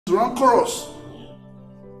rancorous.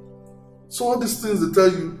 So all these things they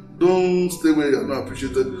tell you, don't stay where you're not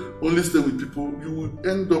appreciated, only stay with people. You will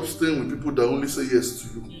end up staying with people that only say yes to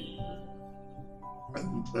you.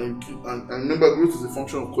 And remember, growth is a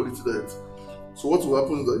function of quality diet. So what will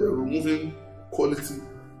happen is that you're removing quality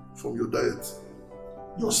from your diet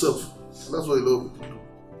yourself. And that's what a lot of people do.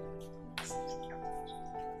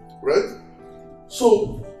 Right?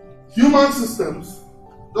 So, human systems,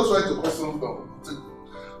 just write your questions down.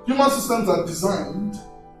 Human systems are designed,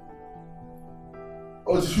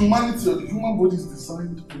 or the humanity or the human body is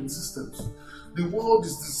designed in systems. The world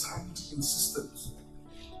is designed in systems.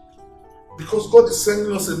 Because God is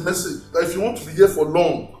sending us a message that if you want to be here for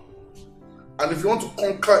long, and if you want to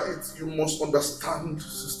conquer it, you must understand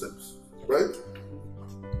systems. Right?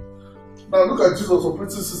 Now look at Jesus'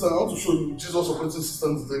 operating system. I want to show you Jesus' operating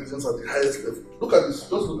system's intelligence at the highest level. Look at this.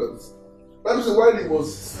 Just look at this. Bible says while he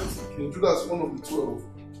was sleeping, Judas, one of the 12,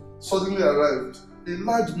 suddenly arrived. A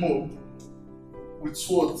large mob with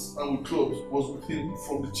swords and with clubs was with him,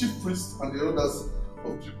 from the chief priests and the elders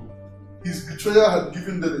of people. His betrayer had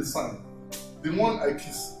given them a sign. The one I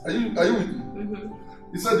kiss. Are you with me?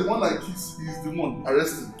 Mm-hmm. He said, the one I kiss is the one.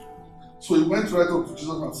 Arrest him. So he went right up to Jesus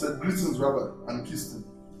and said, greetings, Rabbi, and kissed him.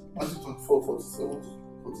 Matthew 24, 47,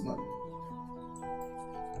 49.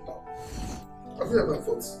 Have you ever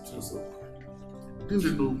thought to yourself, didn't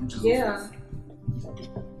they know who Jesus was?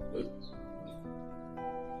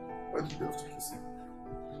 Why did they have to kiss him?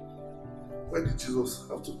 Why did Jesus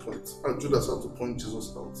have to point, and Judas have to point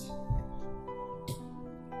Jesus out?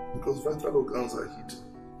 Because vital organs are hidden.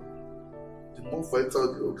 The more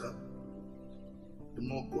vital the organ, the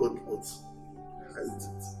more God hides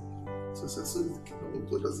it. So it says, so the kingdom of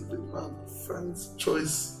God as if a man finds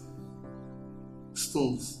choice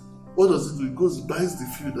stones. What does it do? He goes, he buys the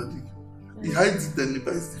field and he hides it, then he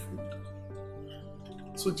buys the field.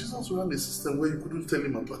 So Jesus ran a system where you couldn't tell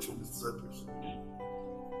him apart from his disciples.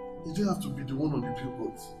 He didn't have to be the one on the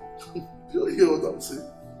billboards. Do you hear what I'm saying?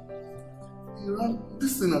 He ran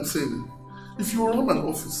this thing I'm saying. If you run an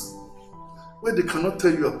office where they cannot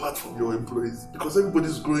tell you apart from your employees because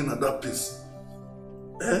everybody's growing at that pace,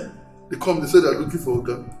 they come, they say they're looking for a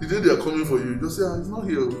gun. The day they are coming for you, you just say, he's not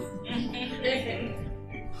here.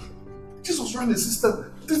 Jesus ran a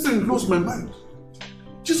system. This thing blows my mind.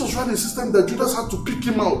 Jesus ran a system that Judas had to pick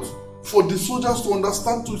him out for the soldiers to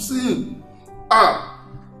understand, to see him.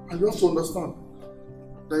 And you have to understand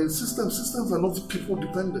that in systems are not people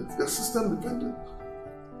dependent, they are system dependent.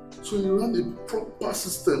 So he ran a proper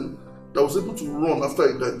system that was able to run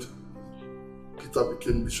after he died. Peter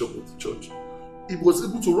became bishop of the church. He was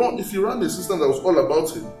able to run. If he ran a system that was all about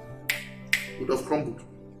him, it would have crumbled.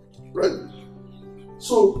 Right?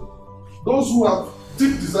 So, those who have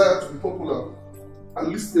deep desire to be popular are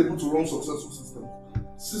least able to run successful systems.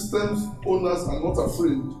 Systems owners are not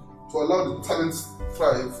afraid to allow the talents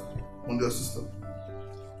thrive on their system.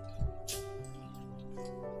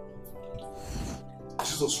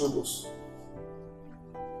 Jesus showed us.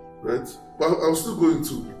 Right? But I was still going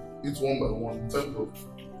to it one by one. Thank God.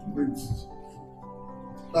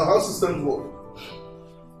 Now, how systems work?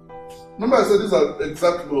 Remember I said these are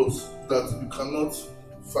exact laws that you cannot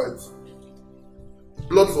fight.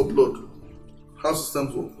 Blood for blood. How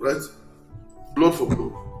systems work, right? Blood for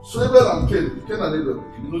blood. So Abel and Cain and Abel,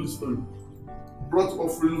 you know the story, brought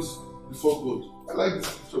offerings before God. I like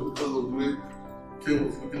this picture because of the way Cain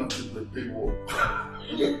was looking at it like a war.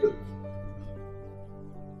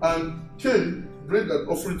 And Cain brought an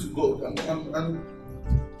offering to God, and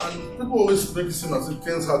people always make it seem as if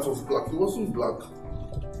Cain's heart was black. It wasn't black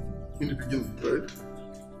in the beginning, right?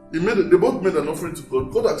 They both made an offering to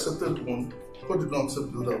God. God accepted one, God did not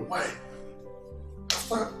accept the other. Why?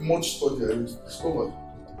 After much study, I discovered.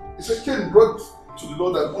 He said Cain brought to the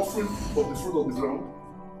Lord an offering of the fruit of the ground.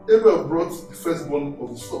 Abel brought the firstborn of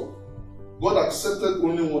his flock. God accepted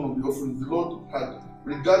only one of the offerings. The Lord had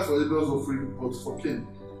regard for Abel's offering, but for Cain.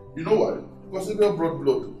 You know why? Because Abel brought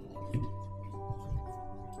blood.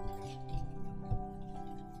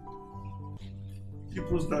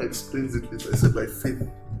 Hebrews now explains it later. I said by faith.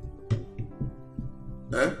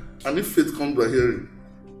 And if faith comes by hearing,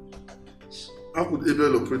 how could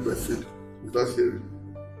Abel operate by faith without hearing?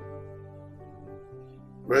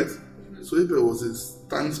 Right? So Abel was a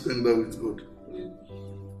time spender with God.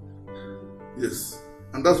 Yes.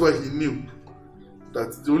 And that's why he knew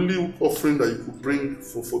that the only offering that you could bring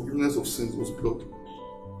for forgiveness of sins was blood.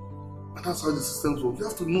 And that's how the systems work. You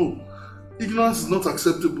have to know. Ignorance is not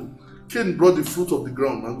acceptable. Cain brought the fruit of the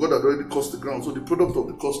ground and God had already cursed the ground, so the product of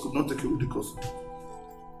the curse could not take away the curse.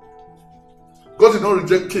 God did not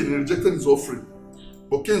reject Cain, he rejected his offering.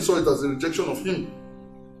 But Cain saw it as a rejection of him.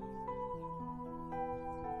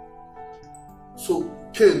 So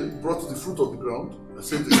Cain brought the fruit of the ground and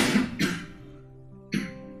saved it.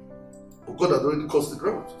 But God had already cursed the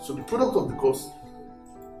ground. So the product of the curse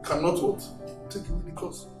cannot what? Take away the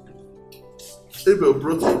curse. Abel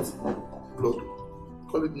brought it blood.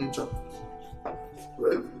 Call it nature.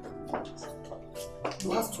 Right?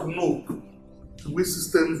 You have to know the way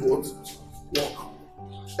systems work.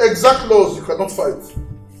 Exact laws you cannot fight.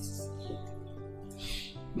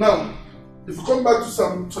 Now, if you come back to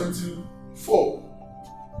Psalm 24,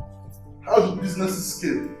 how do businesses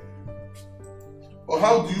scale? Or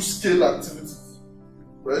how do you scale activities?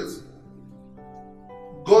 Right?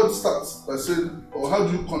 God starts by saying, or how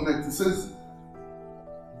do you connect? He says,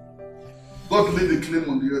 God laid a claim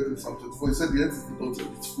on the earth in Psalm 24. He said the earth is the Lord's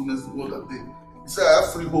and its fullness, the world and day. He said, I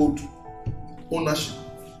have freehold ownership.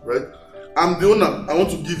 Right? I'm the owner. I want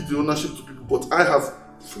to give the ownership to people, but I have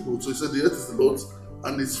freehold. So he said the earth is the Lord's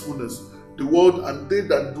and its fullness, the world and they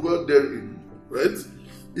that dwell therein. Right?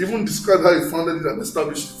 He even described how he founded it and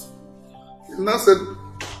established it. He now said,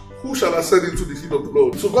 who shall ascend into the hill of the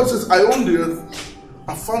Lord? So God says, I own the earth.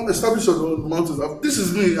 I found established on the mountains. This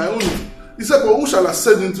is me, I own it. He said, but who shall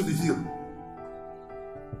ascend into the hill?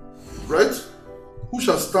 Right? Who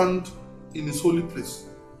shall stand in his holy place?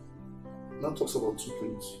 Now talks about two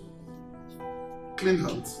things. Clean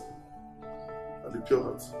hands and the pure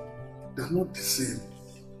heart. They are not the same.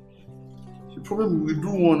 The problem is we do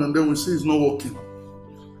one and then we say it's not working.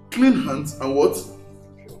 Clean hands and what?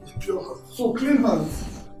 The pure heart. So clean hands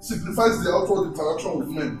signifies the outward interaction with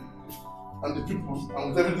men and the people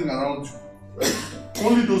and with everything around you. Right?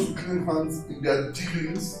 Only those with clean hands in their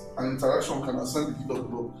dealings and interaction can ascend the hill of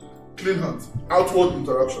the Lord. Clean hands, outward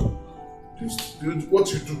interaction.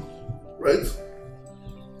 What you do, right?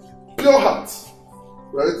 Pure heart,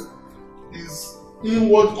 right, is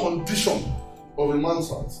inward condition of a man's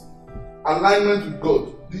heart. Alignment with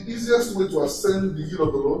God. The easiest way to ascend the hill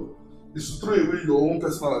of the Lord is to throw away your own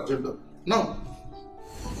personal agenda. Now,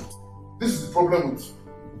 this is the problem with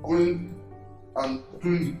going and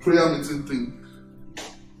doing the prayer meeting thing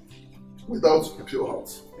without a pure heart.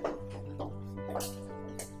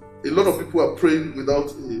 A lot of people are praying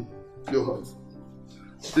without a pure heart.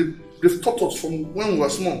 They've taught us from when we were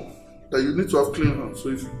small that you need to have clean hands. So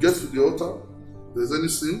if you get to the altar, if there's any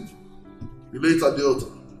sin, you lay it at the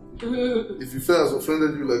altar. If your friend has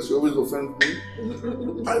offended you like she always offends me,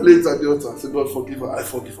 I lay it at the altar and say, God forgive her, I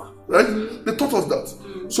forgive her. Right? They taught us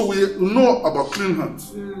that. So we know about clean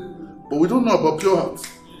hands, but we don't know about pure hearts.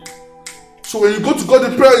 So when you go to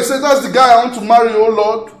God in prayer, you say, that's the guy I want to marry, oh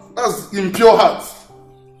Lord. That's in pure heart.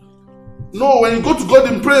 No, when you go to God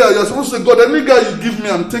in prayer, you're supposed to say, God, any guy you give me,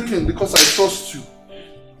 I'm taking because I trust you.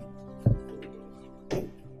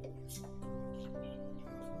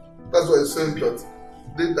 That's why it says that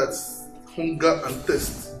they that hunger and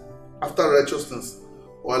thirst after righteousness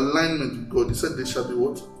or alignment with God, he said they shall be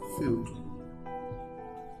what? Filled.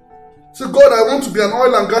 Say, God, I want to be an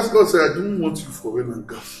oil and gas. God said, I don't want you for oil and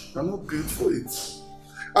gas. I'm not paid for it.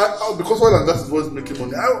 Because oil and gas is what's making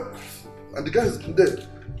money. And the guy has been there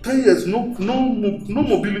 10 years, no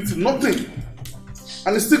mobility, nothing.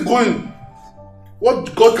 And it's still going.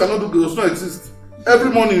 What God cannot do does not exist. Every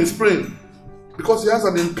morning he's praying because he has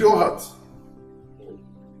an impure heart.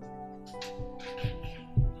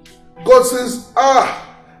 God says,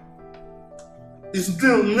 it's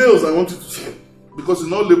still nails I want you to sell. Because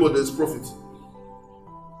in all labor there is profit.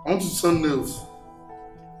 I want you to sell nails.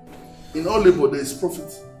 In all labor there is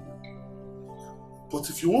profit. But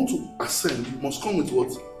if you want to ascend, you must come with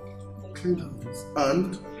what? Clean hands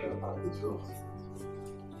and a pure heart.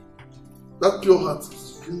 That pure heart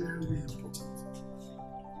is very important.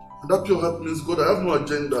 And that pure heart means, God, I have no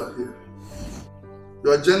agenda here.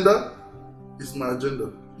 Your agenda is my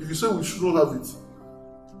agenda. If you say we shouldn't have it,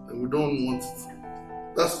 then we don't want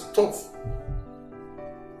it. That's tough.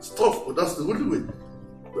 It's tough, but that's the only way.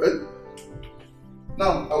 Right?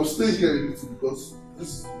 Now, I'll stay here a little because this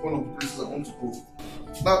is one of the places I want to go.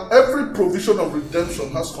 Now, every provision of redemption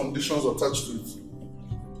has conditions attached to it.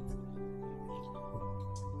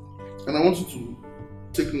 And I want you to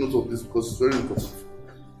take note of this because it's very important.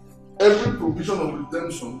 Every provision of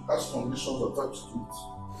redemption has conditions attached to it.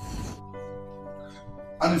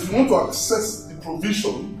 And if you want to access the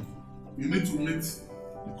provision, you need to meet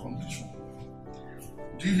the condition.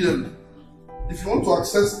 Do you hear me? If you want to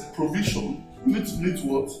access the provision, you need to meet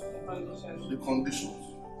what? The conditions.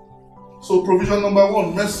 So provision number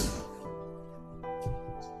 1, mercy.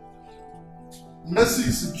 Mercy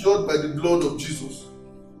is secured by the blood of Jesus.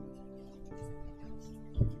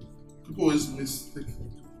 People always mistake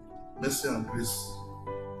mercy and grace.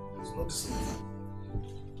 It's not the same thing.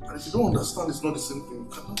 And if you don't understand it's not the same thing, you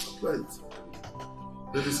cannot apply it.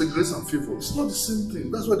 Then they say grace and favor. It's not the same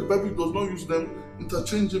thing. That's why the Bible does not use them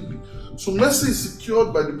interchangeably. So mercy is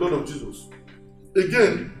secured by the blood of Jesus.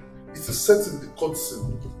 Again, it is set in the court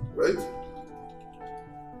scene, right?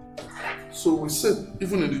 So we said,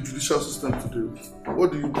 even in the judicial system today,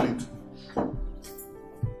 what do you plead?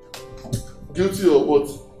 Guilty or what?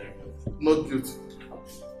 Not guilty.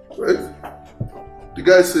 Right? The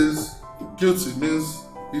guy says guilty means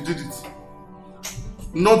he did it.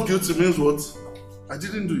 Not guilty means what? I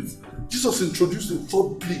didn't do it. Jesus introduced a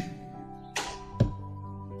third plea.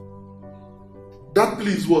 That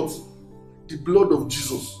plea is what? The blood of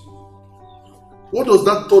Jesus. What does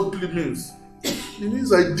that third plea mean? It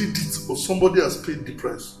means I did it, but somebody has paid the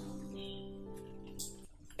price.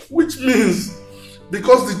 Which means,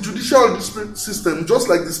 because the judicial system, just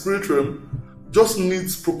like the spirit realm, just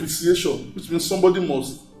needs propitiation, which means somebody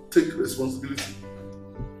must take responsibility.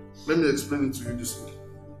 Let me explain it to you this way.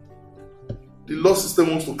 The law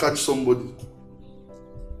system wants to catch somebody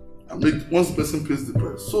and make once the person pays the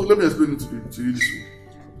price. So let me explain it to you this way.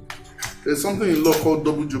 There's something in law called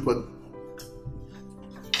double jeopardy.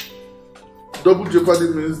 Double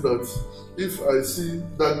jeopardy means that if I see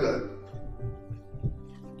that guy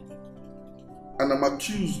and I'm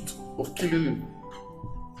accused of killing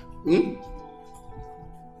him,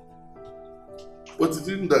 but he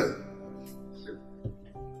didn't die,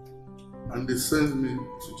 and they send me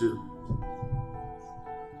to jail,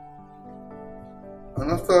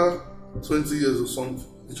 and after 20 years or something,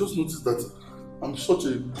 they just noticed that I'm such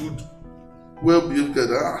a good, well-behaved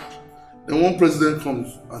guy. Then one president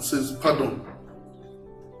comes and says, pardon.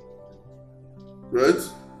 Right?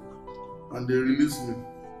 And they release me.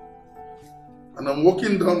 And I'm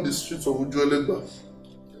walking down the streets of Ujuelegba.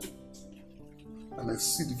 And I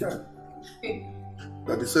see the guy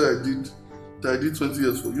that they said I did 20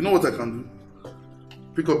 years for. You know what I can do?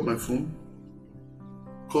 Pick up my phone,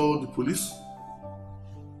 call the police,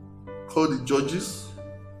 call the judges,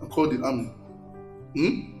 and call the army.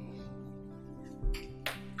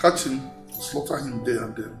 Catch him, slaughter him there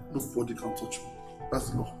and then. Nobody can touch me. That's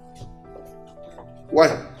the law. Why?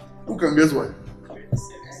 Who can guess why?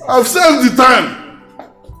 I've served the time.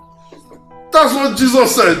 That's what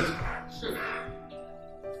Jesus said.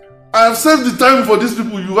 I have served the time for these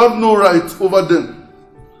people. You have no right over them.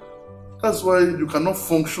 That's why you cannot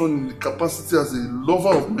function in the capacity as a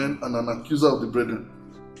lover of men and an accuser of the brethren.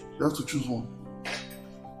 You have to choose one.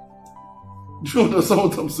 Do you understand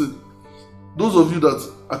what I'm saying? Those of you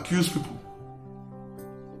that accuse people,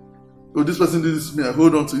 oh, this person did this to me, I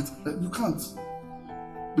hold on to it. You can't.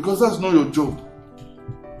 Because that's not your job.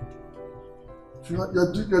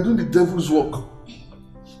 You're doing the devil's work.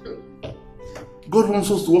 God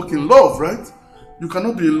wants us to walk in love, right? You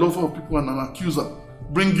cannot be a lover of people and an accuser,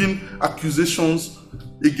 bringing accusations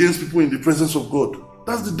against people in the presence of God.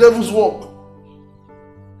 That's the devil's work.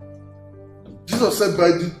 Jesus said,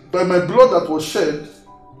 by my blood that was shed,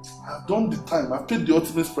 I have done the time. I've paid the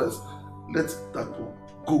ultimate price. Let that one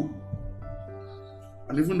go.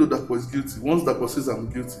 And even though that was guilty, once that person says I'm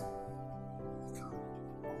guilty,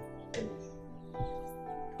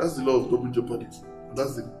 that's the law of double jeopardy.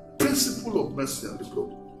 That's the principle of mercy and the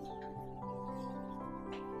blood.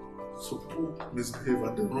 So people misbehave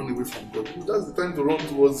and then run away from God. That's the time to run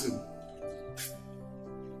towards Him.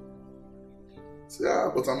 Say,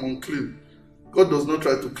 but I'm unclean. God does not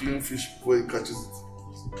try to clean fish before He catches it.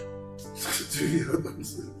 Do you hear what I'm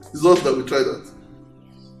saying? It's us that we try that.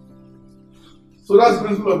 So that's the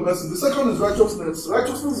principle of mercy. The second is righteousness.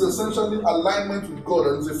 Righteousness is essentially alignment with God,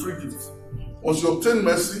 and it's a free gift. Once you obtain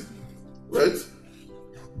mercy, right,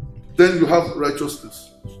 then you have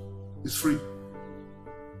righteousness. It's free.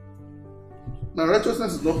 Now,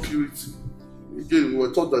 righteousness is not purity. Again, we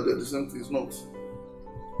were taught that they're the same thing. It's not.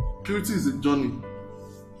 Purity is a journey.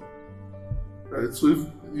 Right? So if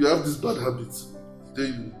you have this bad habit,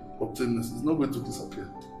 then you obtain mercy. It's not going to disappear.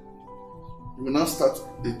 You will now start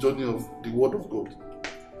a journey of the Word of God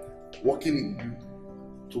working in you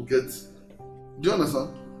to get. Do you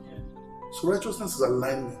understand? So righteousness is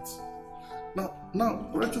alignment. Now,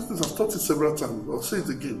 righteousness, I've taught it several times. I'll say it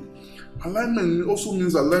again. Alignment also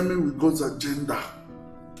means alignment with God's agenda.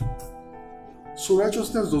 So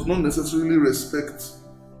righteousness does not necessarily respect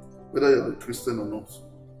whether you're a Christian or not.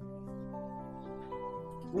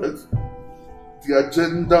 Right? The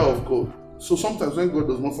agenda of God. So sometimes when God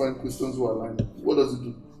does not find Christians who align, what does He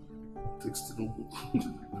do? Takes to know.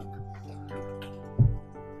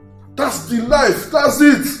 That's the life. That's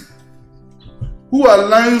it. Who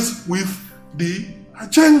aligns with the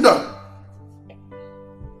agenda.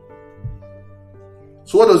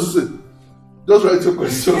 So what does it say? Just write your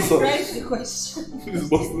question. Write the question.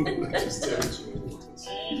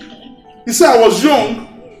 He said, I was young,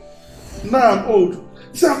 now I'm old.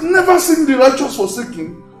 He said, I've never seen the righteous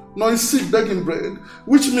forsaken, nor his seed begging bread.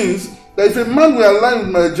 Which means that if a man will align with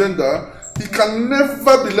my agenda, he can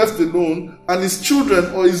never be left alone, and his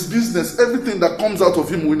children or his business, everything that comes out of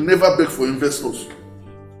him will never beg for investors.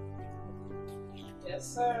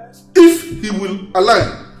 Yes, sir. If he will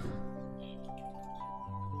align.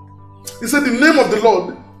 He said the name of the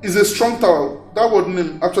Lord is a strong tower. That word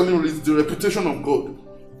name actually reads the reputation of God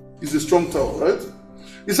is a strong tower, right?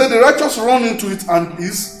 He said the righteous run into it and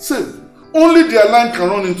is saved. Only the aligned can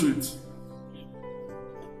run into it.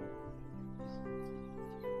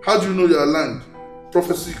 How do you know you're aligned?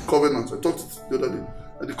 Prophecy, covenant. I talked the other day.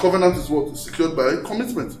 And the covenant is what? Is secured by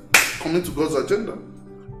commitment. Coming to God's agenda.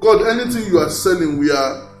 God, anything you are selling, we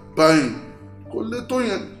are buying.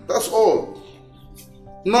 That's all.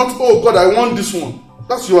 Not, oh God, I want this one.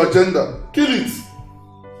 That's your agenda. Kill it.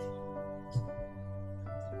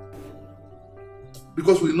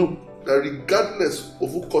 Because we know that regardless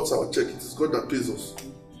of who cuts our check, it is God that pays us.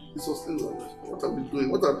 He sustains us. What are we doing?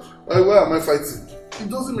 Why am I fighting? It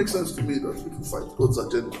doesn't make sense to me that people fight God's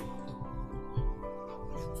agenda.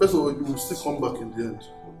 First of all, you will still come back in the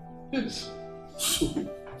end. So,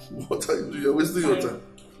 what are you doing? You're wasting your time.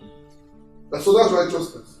 So that's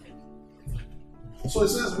righteousness. So it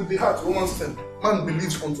says with the heart, Romans 10, man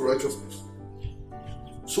believes unto righteousness.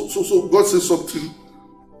 So God says something,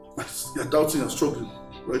 you're doubting and struggling,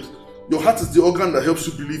 right? Your heart is the organ that helps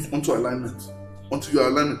you believe unto alignment. Until you are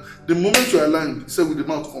aligned. The moment you are aligned, he said with the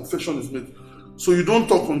mouth, confession is made. So you don't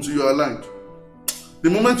talk until you are aligned. The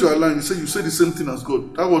moment you are aligned, he said you say the same thing as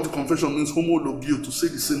God. That word confession means homologio, to say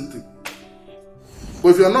the same thing. But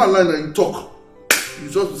if you are not aligned and you talk, you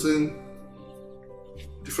just be saying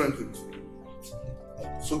different things.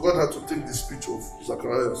 So God had to take the speech of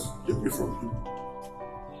Zacharias away from him.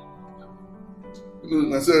 You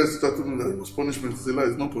know, Isaiah started that it was punishment. It's a lie,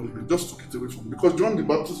 it's not punishment. He just took it away from him. Because John the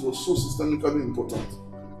Baptist was so systemically important,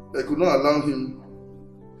 they could not allow him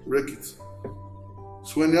to wreck it.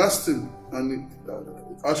 So when he asked him, and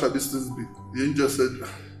how shall these things be? The angel said,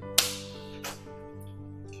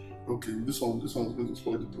 okay, this one is going to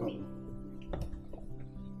spoil the plan.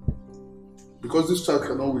 Because this child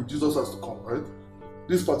cannot wait, Jesus has to come, right?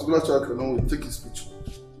 This particular child cannot wait, take his speech.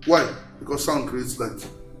 Why? Because sound creates light.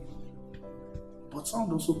 But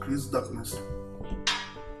sound also creates darkness.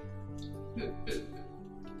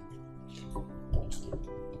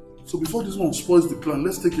 So before this one spoils the plan,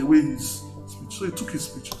 let's take away his speech. So he took his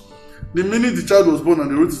speech. The minute the child was born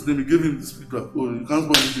and they wrote his name, he gave him the speech back. Oh, you can't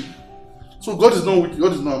spoil anything. So God is not wicked.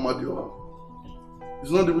 God is not Amadio.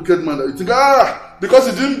 He's not the wicked man that you think, because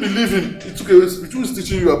he didn't believe him, he took away his speech. Who is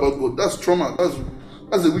teaching you about God? That's trauma.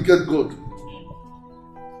 That's a wicked God.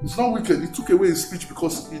 It's not wicked. He took away his speech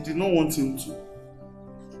because he did not want him to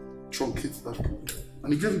truncate that.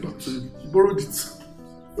 And he gave it back to him. He borrowed it.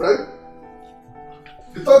 Right?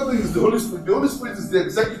 The third thing is the Holy Spirit. The Holy Spirit is the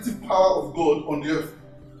executive power of God on the earth.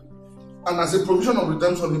 And as a provision of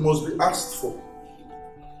redemption, he must be asked for.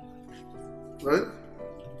 Right?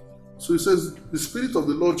 So he says, the Spirit of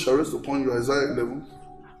the Lord shall rest upon you, Isaiah 11.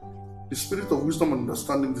 The Spirit of wisdom and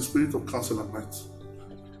understanding, the Spirit of counsel and might.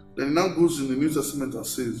 Then he now goes in the New Testament and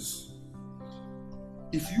says,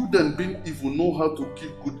 if you then being evil know how to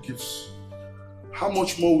give good gifts, how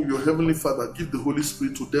much more will your heavenly Father give the Holy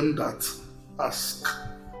Spirit to them that ask?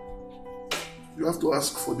 You have to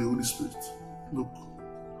ask for the Holy Spirit. Look,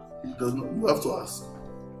 he does not. You have to ask.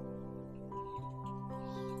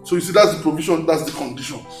 So you see, that's the provision, that's the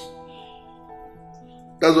condition.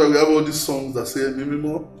 That's why we have all these songs that say,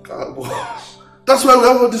 that's why we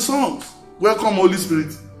have all these songs. Welcome, Holy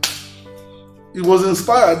Spirit. It was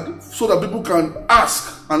inspired so that people can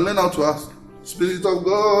ask and learn how to ask. Spirit of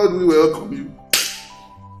God, we welcome you.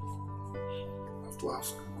 You have to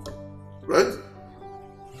ask. Right?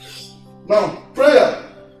 Now, prayer.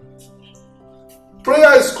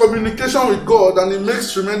 Prayer is communication with God and it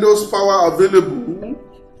makes tremendous power available.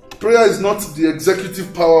 Prayer is not the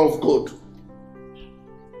executive power of God.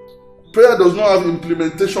 Prayer does not have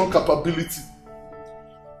implementation capability.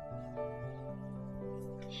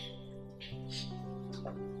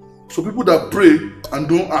 So people that pray and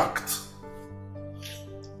don't act,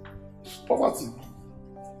 it's poverty.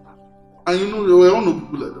 And you know, there were no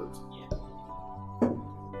people like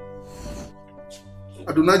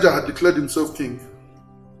that. Adonijah had declared himself king.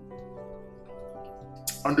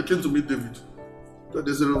 And they came to meet David. That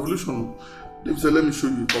there's a revolution. David said, let me show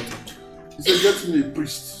you a pattern. He said, get me a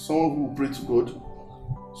priest, someone who will pray to God.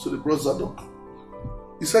 So they brought Zadok.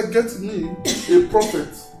 He said, get me a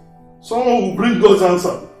prophet, someone who will bring God's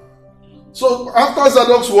answer. So after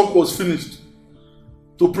Zadok's work was finished,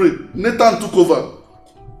 to pray. Nathan took over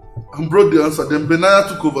and brought the answer. Then Benaiah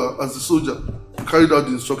took over as the soldier and carried out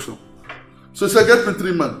the instruction. So he said, get me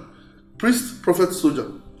 3 men. Priest, prophet,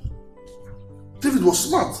 soldier. David was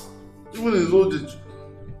smart, even in his old age.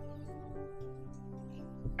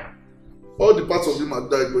 All the parts of him had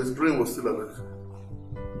died, but his brain was still alive.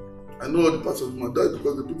 I know all the parts of him had died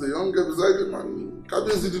because they put a young girl beside him and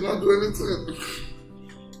Kabiyesi did not do anything.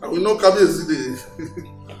 And we know Kabiyesi,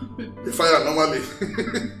 they fire normally.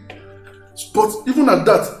 But even at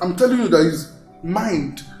that, I'm telling you that his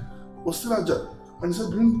mind was still agile. And he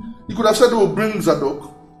said, he could have said, oh, bring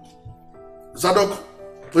Zadok. Zadok,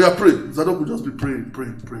 oh yeah, pray. Zadok would just be praying.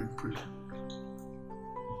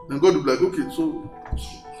 Then God would be like, okay, so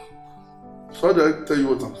how do I tell you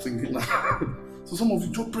what I'm thinking now? So some of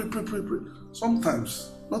you just pray.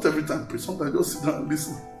 Sometimes, not every time pray, sometimes just sit down and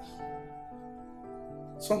listen.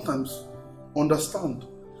 Sometimes understand.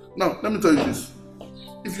 Now, let me tell you this.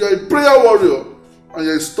 If you are a prayer warrior and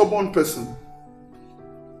you're a stubborn person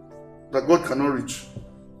that God cannot reach,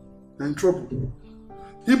 you're in trouble.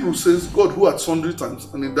 Hebrews says, God, who at sundry times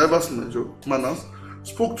and in diverse manners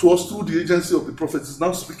spoke to us through the agency of the prophets, is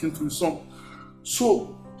now speaking through his son.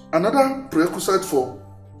 So, another prerequisite for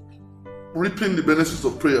reaping the benefits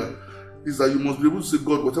of prayer is that you must be able to say,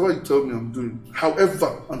 God, whatever you tell me I'm doing,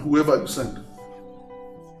 however and whoever you send.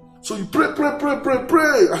 So you pray.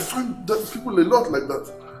 I find that people a lot like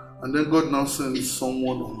that. And then God now sends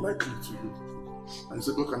someone unlikely to you. And you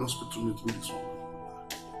say, God cannot speak to me through this one.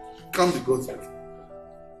 Can't be God's like.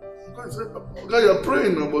 God said, God, you're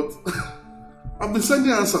praying now, but I've been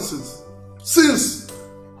sending answers since.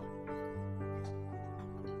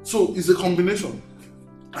 So it's a combination.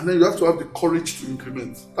 And then you have to have the courage to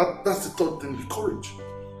implement. That's the third thing, the courage.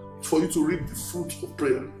 For you to reap the fruit of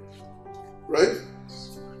prayer. Right?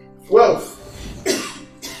 Wealth.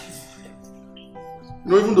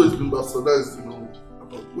 Even though it's been bastardized,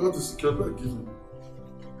 about wealth is secured by giving.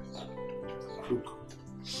 Look,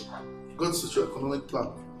 God's socio-economic plan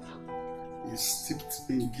is steeped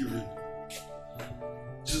in giving.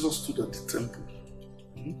 Jesus stood at the temple.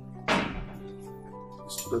 He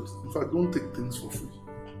stood in fact, don't take things for free.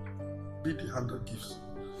 Be the hand that gives.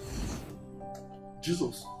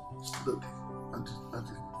 Jesus stood at the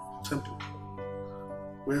temple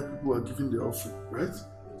where people are giving their offering, right?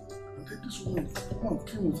 And then this woman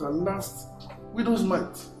came with her last widow's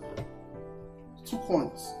mite. 2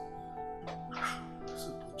 coins. I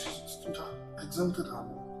said, but Jesus stood her, exempted her.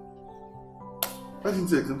 Why didn't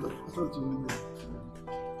he exempt her? That's the only way.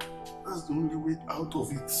 That's the only way out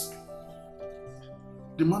of it.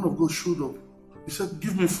 The man of God showed up. He said,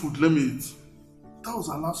 give me food, let me eat. That was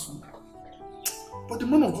her last food. But the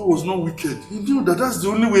man of God was not wicked. He knew that that's the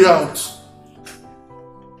only way out.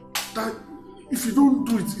 That if you don't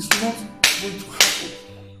do it, it's not going to happen.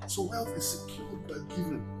 So wealth is secured by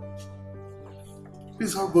giving. This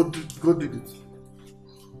is how God did it.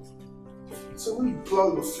 So when you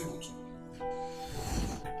plow your field,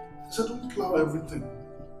 he said, don't plow everything.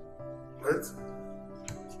 Right?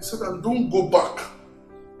 He said, and don't go back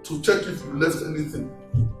to check if you left anything.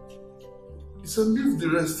 He said, leave the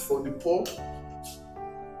rest for the poor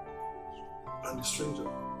and the stranger.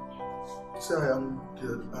 He said, I am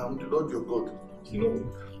the Lord your God.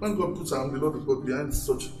 When God puts I am the Lord your God behind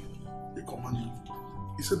such a commandment,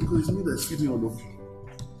 he said, because it's me that is feeding all of you.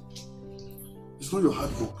 It's not your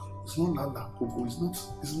hard work. It's not Lala, Coco. It's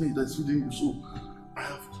me that is feeding you. So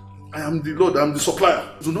I am the Lord, I am the supplier.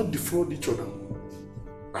 Do not defraud each other.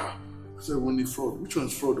 I said, when you fraud, which one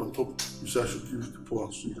is fraud on top? You say I should give the poor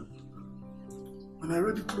and stranger. When I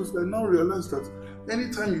read it closely, I now realize that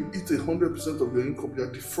anytime you eat 100% of your income, you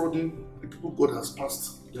are defrauding the people God has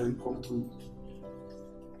passed their income through.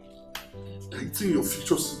 You are eating your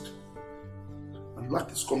future seed. And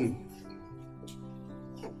lack is coming.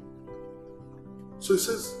 So he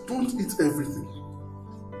says, don't eat everything.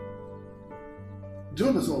 Do you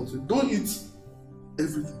understand what I'm saying? Don't eat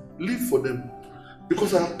everything. Leave for them.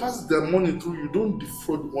 Because I have passed their money through you. Don't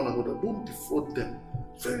defraud one another. Don't defraud them.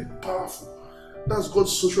 Very powerful. That's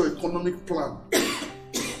God's socio-economic plan.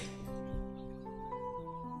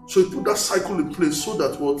 So he put that cycle in place so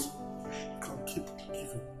that what? You can keep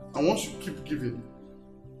giving. And once you keep giving,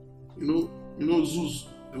 Zeus,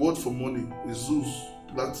 the word for money is Zeus,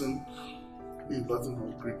 Latin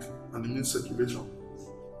or Greek, and it means circulation.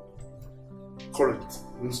 Current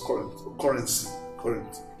means current, or currency.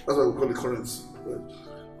 Current. That's why we call it currency. Right?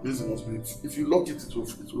 It means it must be. If you lock it, it will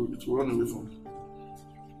run away from you.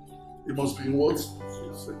 It must be in what?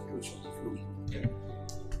 Circulation.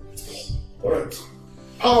 Alright.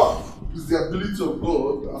 Power is the ability of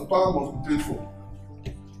God, and power must be paid for.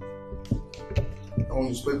 And when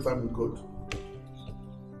you spend time with God,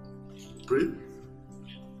 pray,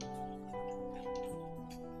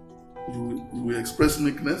 you will express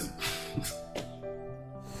meekness.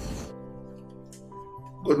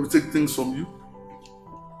 God will take things from you.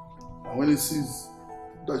 And when He sees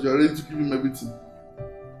that you are ready to give Him everything,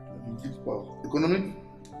 He gives power. Economic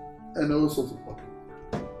and all sorts of power.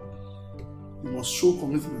 You must show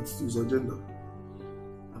commitment to His agenda.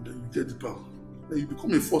 And then you get the power. Then you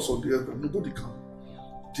become a force on the earth that nobody can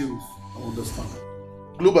deal with and understand.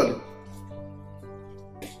 Globally,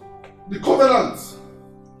 the covenant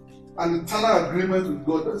and eternal agreement with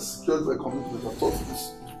God is secured by commitment. I've taught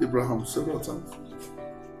this with Abraham several times.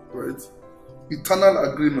 Right?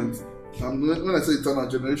 Eternal agreement. And when I say eternal,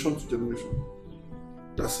 generation to generation,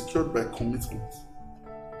 that's secured by commitment.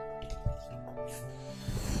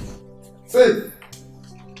 Faith.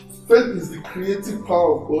 Faith is the creative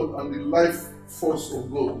power of God and the life force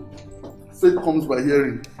of God. Faith comes by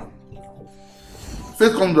hearing.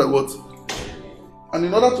 Faith comes by what? And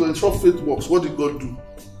in order to ensure faith works, what did God do?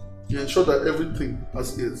 He ensured that everything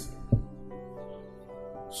has ears.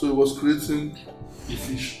 So He was creating the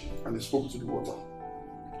fish and He spoke to the water.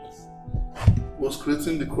 He was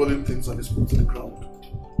creating the crawling things and He spoke to the ground.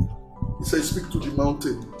 He said, speak to the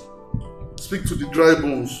mountain. Speak to the dry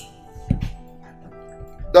bones.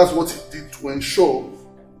 That's what He did to ensure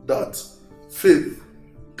that faith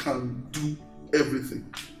can do everything.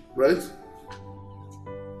 Right?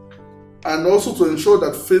 And also to ensure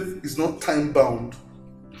that faith is not time bound.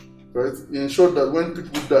 Right? He ensured that when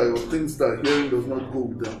people die or things die, hearing does not go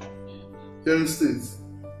with them. Hearing stays.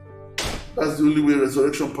 That's the only way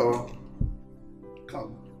resurrection power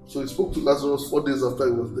can. So He spoke to Lazarus 4 days after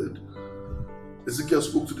he was dead. Ezekiel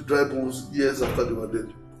spoke to the dry bones years after they were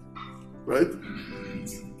dead. Right?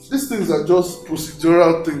 These things are just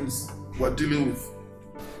procedural things we're dealing with.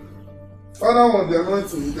 Final one, the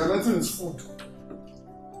anointing. The anointing is food.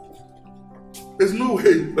 There's no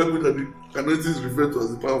way in the Bible that the anointing is referred to as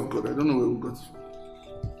the power of God. I don't know where we got it from.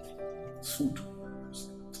 It's food.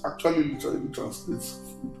 It actually literally translates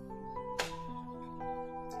food.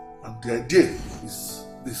 And the idea is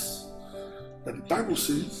this, that the Bible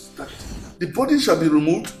says that the body shall be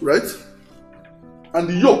removed, right? And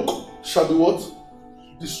the yoke shall be what?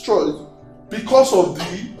 Destroyed because of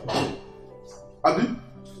the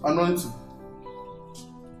anointing.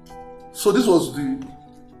 So this was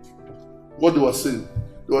what they were saying.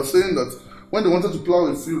 They were saying that when they wanted to plow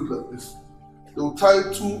a field like this, they would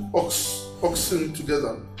tie two oxen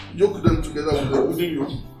together, yoke them together with a wooden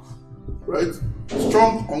yoke, right?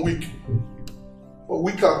 Strong and weak, or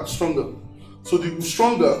weaker and stronger. So the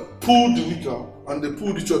stronger pulled the weaker, and they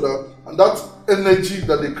pulled each other, and that energy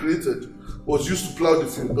that they created was used to plow the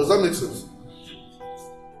field. Does that make sense?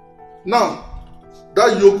 Now,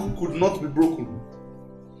 that yoke could not be broken.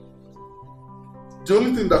 The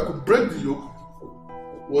only thing that could break the yoke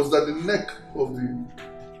was that the neck of the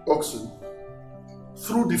oxen,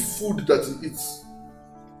 through the food that he eats,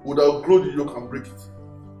 would outgrow the yoke and break it.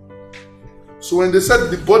 So when they said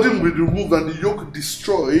the burden will be removed and the yoke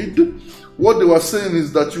destroyed, what they were saying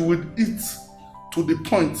is that you would eat to the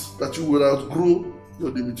point that you will outgrow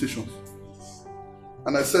your limitations.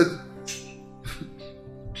 And I said,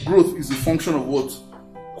 growth is a function of what?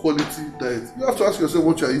 Quality diet. You have to ask yourself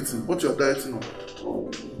what you are eating, what you are dieting on.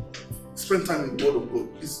 Spend time in the Word of God.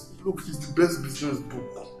 It's the best business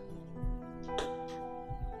book.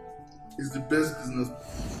 It's the best business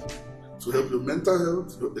book to help your mental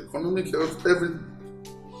health, your economic health, everything.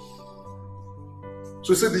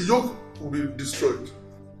 So he said the yoke will be destroyed,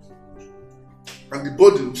 and the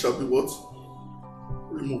burden shall be what?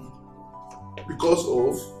 Removed, because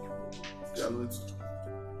of the anointing.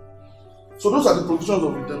 So those are the provisions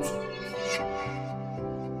of redemption.